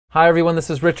Hi everyone, this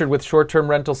is Richard with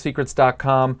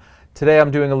shorttermrentalsecrets.com. Today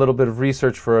I'm doing a little bit of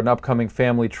research for an upcoming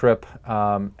family trip,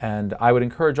 and I would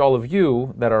encourage all of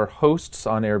you that are hosts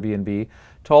on Airbnb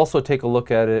to also take a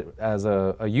look at it as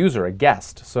a user, a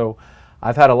guest. So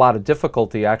I've had a lot of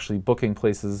difficulty actually booking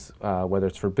places, whether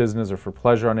it's for business or for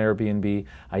pleasure on Airbnb.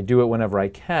 I do it whenever I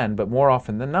can, but more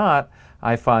often than not,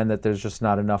 I find that there's just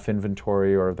not enough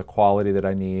inventory or the quality that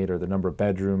I need or the number of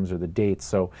bedrooms or the dates.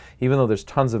 So even though there's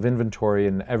tons of inventory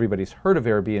and everybody's heard of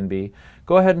Airbnb,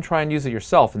 go ahead and try and use it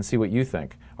yourself and see what you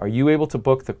think. Are you able to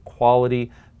book the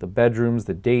quality, the bedrooms,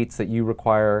 the dates that you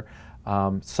require,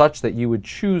 such that you would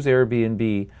choose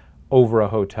Airbnb over a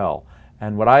hotel?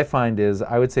 And what I find is,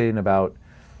 I would say in about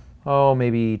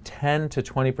maybe 10 to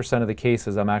 20% of the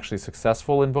cases, I'm actually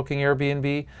successful in booking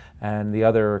Airbnb, and the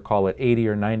other, call it 80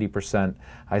 or 90%,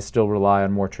 I still rely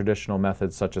on more traditional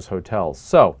methods such as hotels.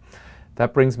 So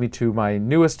that brings me to my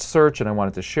newest search, and I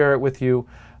wanted to share it with you.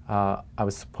 I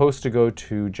was supposed to go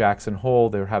to Jackson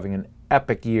Hole. They were having an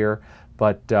epic year,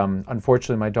 but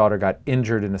unfortunately my daughter got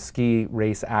injured in a ski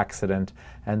race accident,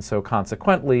 and so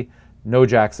consequently, no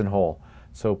Jackson Hole.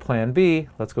 So plan B,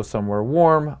 let's go somewhere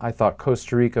warm. I thought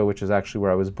Costa Rica, which is actually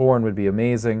where I was born, would be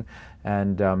amazing,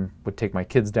 and would take my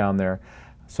kids down there.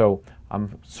 So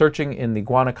I'm searching in the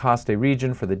Guanacaste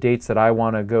region for the dates that I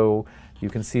want to go. You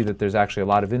can see that there's actually a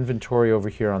lot of inventory over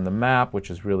here on the map,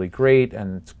 which is really great,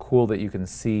 and it's cool that you can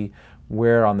see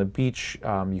where on the beach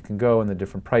you can go and the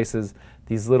different prices.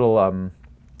 These little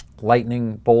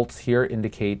lightning bolts here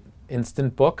indicate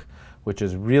instant book, which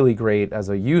is really great as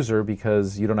a user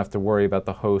because you don't have to worry about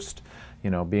the host,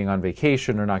 being on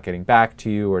vacation or not getting back to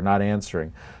you or not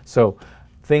answering. So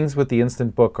things with the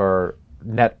instant book are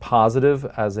net positive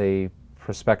as a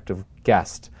prospective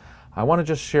guest. I want to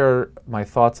just share my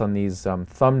thoughts on these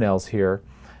thumbnails here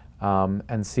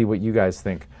and see what you guys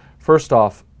think. First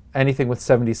off, anything with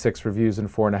 76 reviews and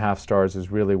 4.5 stars is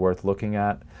really worth looking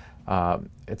at.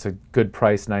 It's a good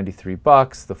price, 93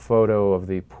 bucks. The photo of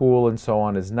the pool and so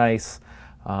on is nice.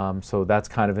 So that's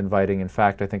kind of inviting. In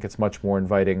fact, I think it's much more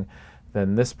inviting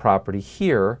than this property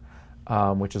here,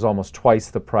 which is almost twice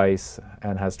the price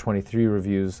and has 23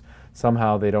 reviews.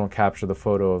 Somehow they don't capture the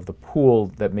photo of the pool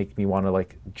that make me want to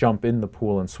jump in the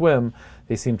pool and swim.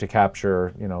 They seem to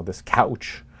capture, this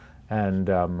couch, and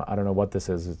I don't know what this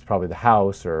is. It's probably the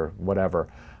house or whatever.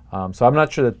 So I'm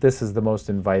not sure that this is the most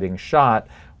inviting shot.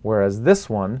 Whereas this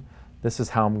one, this is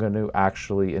how I'm going to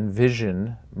actually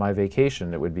envision my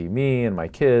vacation. It would be me and my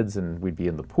kids, and we'd be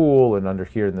in the pool and under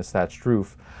here in the thatched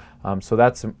roof. So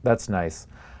that's nice.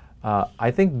 I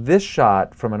think this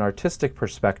shot, from an artistic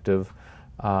perspective,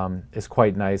 is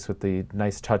quite nice with the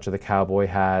nice touch of the cowboy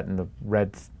hat and the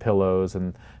red pillows,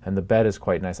 and the bed is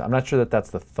quite nice. I'm not sure that that's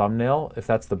the thumbnail. If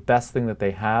that's the best thing that they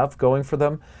have going for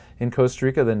them in Costa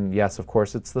Rica, then yes, of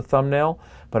course it's the thumbnail.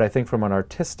 But I think from an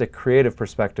artistic, creative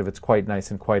perspective, it's quite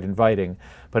nice and quite inviting.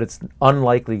 But it's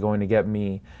unlikely going to get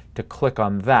me to click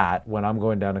on that when I'm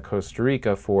going down to Costa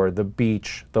Rica for the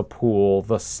beach, the pool,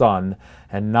 the sun,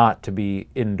 and not to be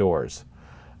indoors.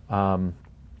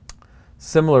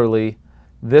 Similarly,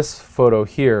 this photo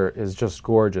here is just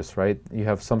gorgeous, right? You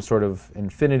have some sort of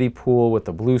infinity pool with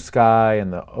the blue sky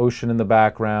and the ocean in the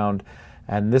background,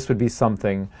 and this would be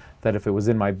something that if it was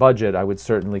in my budget, I would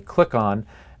certainly click on.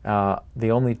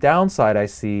 The only downside I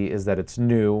see is that it's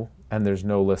new and there's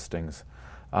no listings.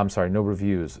 I'm sorry, no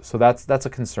reviews. So that's a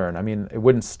concern. I mean, it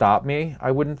wouldn't stop me,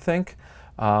 I wouldn't think.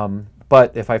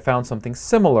 But if I found something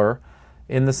similar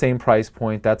in the same price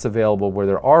point that's available where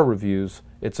there are reviews,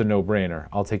 it's a no-brainer.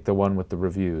 I'll take the one with the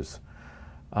reviews.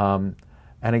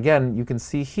 And again, you can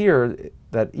see here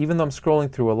that even though I'm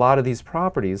scrolling through a lot of these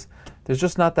properties, there's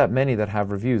just not that many that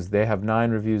have reviews. They have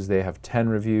 9 reviews, they have 10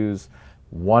 reviews,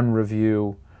 1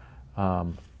 review,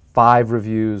 5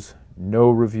 reviews, no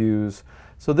reviews.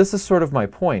 So this is sort of my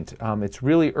point. It's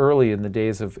really early in the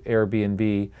days of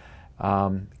Airbnb.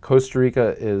 Costa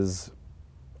Rica is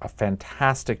a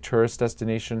fantastic tourist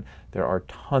destination. There are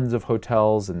tons of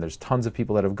hotels, and there's tons of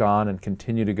people that have gone and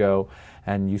continue to go.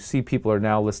 And you see people are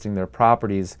now listing their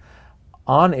properties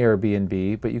on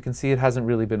Airbnb, but you can see it hasn't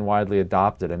really been widely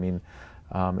adopted. I mean,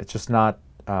 it's just not,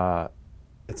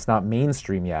 it's not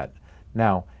mainstream yet.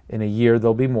 Now, in a year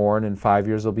there'll be more, and in 5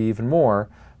 years there'll be even more.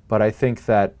 But I think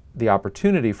that the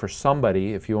opportunity for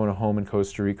somebody, if you own a home in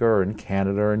Costa Rica or in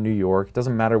Canada or in New York, it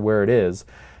doesn't matter where it is,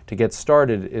 to get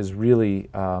started is really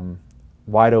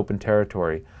wide open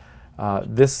territory.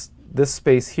 This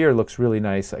space here looks really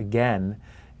nice. Again,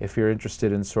 if you're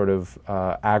interested in sort of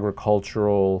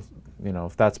agricultural,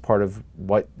 if that's part of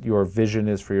what your vision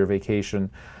is for your vacation,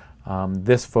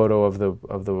 This photo of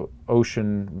the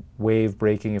ocean wave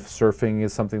breaking, if surfing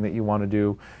is something that you want to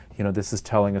do, this is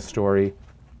telling a story.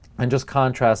 And just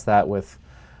contrast that with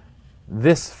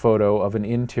this photo of an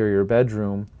interior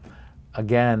bedroom.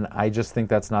 Again, I just think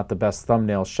that's not the best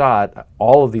thumbnail shot.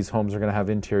 All of these homes are going to have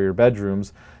interior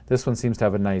bedrooms. This one seems to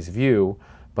have a nice view,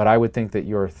 but I would think that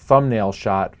your thumbnail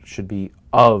shot should be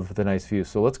of the nice view.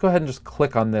 So let's go ahead and just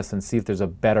click on this and see if there's a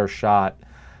better shot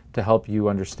to help you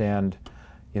understand,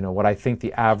 what I think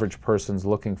the average person's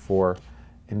looking for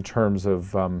in terms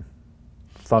of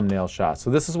thumbnail shots. So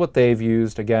this is what they've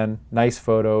used. Again, nice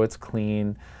photo, it's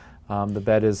clean. The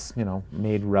bed is,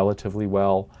 made relatively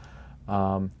well.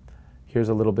 Here's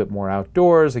a little bit more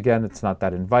outdoors. Again, it's not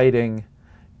that inviting.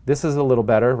 This is a little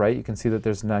better, right? You can see that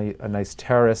there's a nice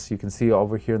terrace. You can see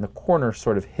over here in the corner,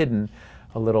 sort of hidden,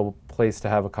 a little place to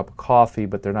have a cup of coffee,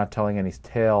 but they're not telling any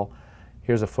tale.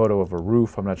 Here's a photo of a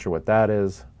roof. I'm not sure what that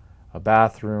is. A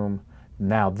bathroom.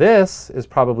 Now this is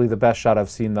probably the best shot I've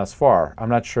seen thus far. I'm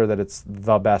not sure that it's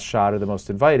the best shot or the most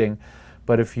inviting,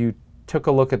 but if you took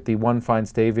a look at the One Fine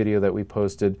Stay video that we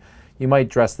posted, you might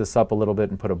dress this up a little bit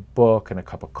and put a book and a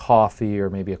cup of coffee or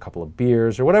maybe a couple of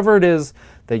beers or whatever it is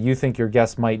that you think your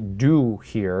guests might do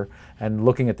here. And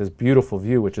looking at this beautiful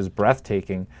view, which is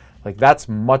breathtaking, like that's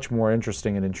much more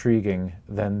interesting and intriguing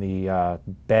than the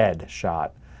bed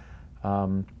shot.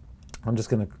 I'm just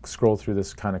going to scroll through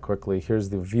this kind of quickly. Here's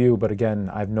the view, but again,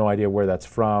 I have no idea where that's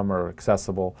from or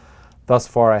accessible. Thus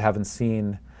far, I haven't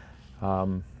seen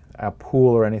a pool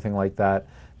or anything like that.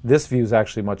 This view is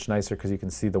actually much nicer because you can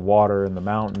see the water and the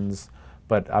mountains,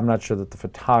 but I'm not sure that the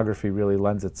photography really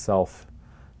lends itself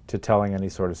to telling any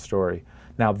sort of story.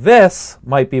 Now this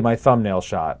might be my thumbnail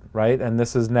shot, right? And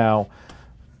this is now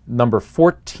number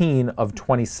 14 of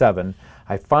 27.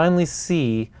 I finally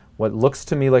see what looks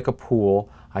to me like a pool.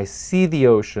 I see the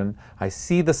ocean, I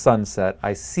see the sunset,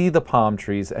 I see the palm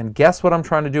trees, and guess what I'm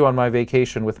trying to do on my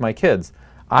vacation with my kids?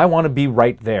 I want to be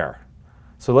right there.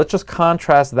 So let's just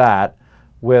contrast that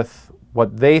with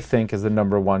what they think is the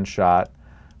number one shot,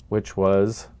 which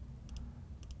was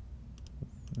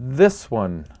this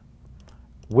one.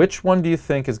 Which one do you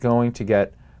think is going to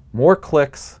get more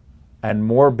clicks and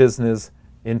more business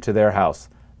into their house?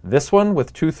 This one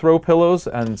with 2 throw pillows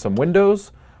and some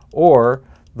windows, or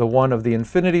the one of the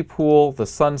infinity pool, the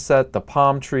sunset, the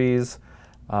palm trees,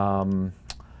 and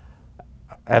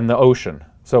the ocean?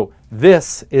 So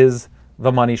this is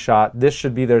the money shot. This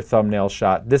should be their thumbnail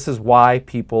shot. This is why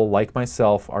people like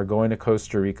myself are going to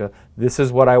Costa Rica. This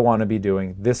is what I want to be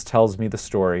doing. This tells me the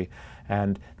story,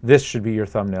 and this should be your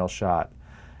thumbnail shot.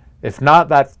 If not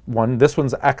that one, this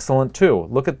one's excellent too.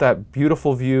 Look at that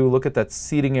beautiful view. Look at that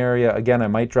seating area. Again, I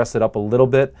might dress it up a little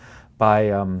bit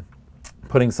by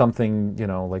putting something,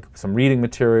 like some reading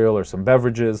material or some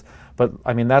beverages. But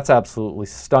I mean, that's absolutely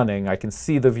stunning. I can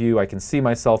see the view. I can see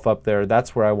myself up there.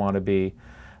 That's where I want to be.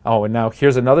 Oh, and now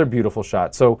here's another beautiful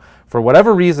shot. So for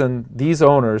whatever reason, these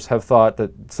owners have thought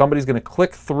that somebody's going to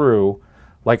click through,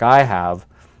 like I have,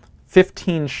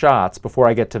 15 shots before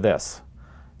I get to this.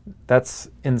 That's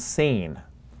insane.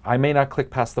 I may not click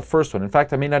past the first one. In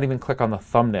fact, I may not even click on the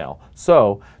thumbnail.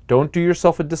 So don't do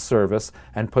yourself a disservice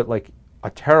and put like a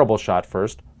terrible shot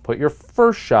first. Put your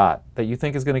first shot that you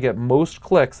think is going to get most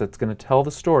clicks, that's going to tell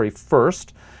the story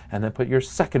first, and then put your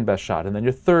second best shot, and then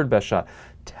your third best shot.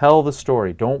 Tell the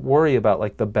story. Don't worry about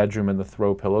like the bedroom and the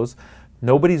throw pillows.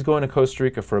 Nobody's going to Costa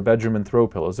Rica for a bedroom and throw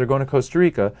pillows. They're going to Costa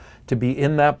Rica to be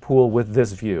in that pool with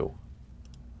this view.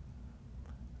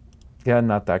 Again,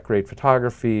 not that great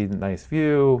photography, nice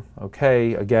view.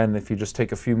 Okay, again, if you just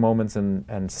take a few moments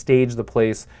and stage the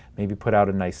place, maybe put out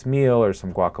a nice meal or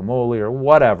some guacamole or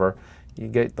whatever, you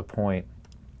get the point.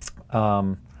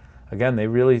 Again, they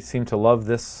really seem to love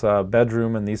this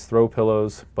bedroom and these throw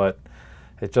pillows, but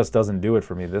it just doesn't do it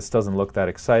for me. This doesn't look that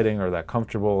exciting or that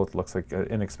comfortable. It looks like an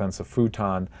inexpensive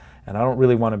futon, and I don't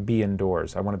really want to be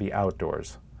indoors. I want to be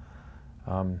outdoors.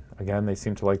 Again, they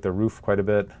seem to like the roof quite a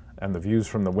bit and the views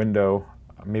from the window.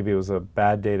 Maybe it was a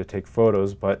bad day to take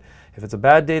photos, but if it's a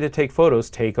bad day to take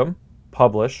photos, take them,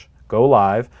 publish, go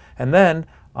live, and then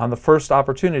on the first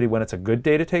opportunity when it's a good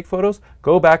day to take photos,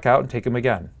 go back out and take them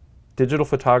again. Digital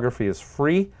photography is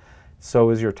free,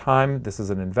 so is your time. This is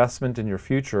an investment in your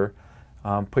future.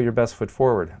 Put your best foot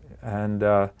forward. And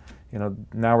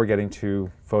now we're getting to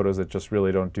photos that just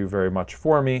really don't do very much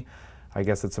for me. I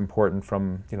guess it's important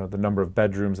from the number of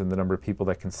bedrooms and the number of people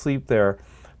that can sleep there.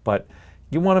 But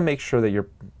you want to make sure that you're,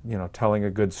 telling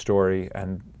a good story,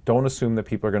 and don't assume that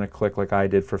people are going to click like I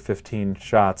did for 15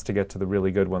 shots to get to the really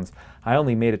good ones. I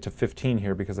only made it to 15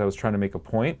 here because I was trying to make a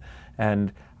point,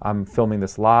 and I'm filming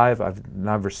this live. I've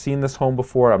never seen this home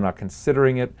before. I'm not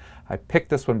considering it. I picked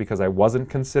this one because I wasn't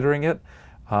considering it.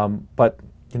 But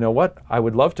you know what? I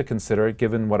would love to consider it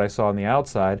given what I saw on the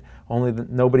outside, only that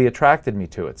nobody attracted me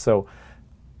to it. So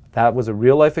that was a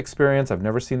real life experience. I've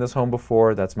never seen this home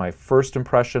before. That's my first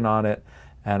impression on it.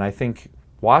 And I think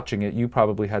watching it, you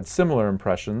probably had similar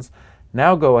impressions.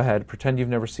 Now go ahead, pretend you've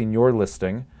never seen your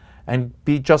listing, and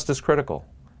be just as critical.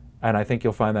 And I think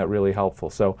you'll find that really helpful.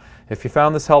 So if you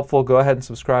found this helpful, go ahead and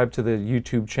subscribe to the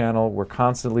YouTube channel. We're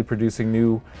constantly producing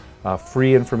new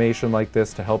free information like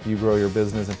this to help you grow your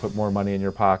business and put more money in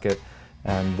your pocket.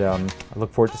 And I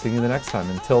look forward to seeing you the next time.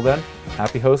 Until then,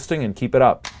 happy hosting and keep it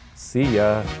up. See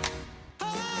ya.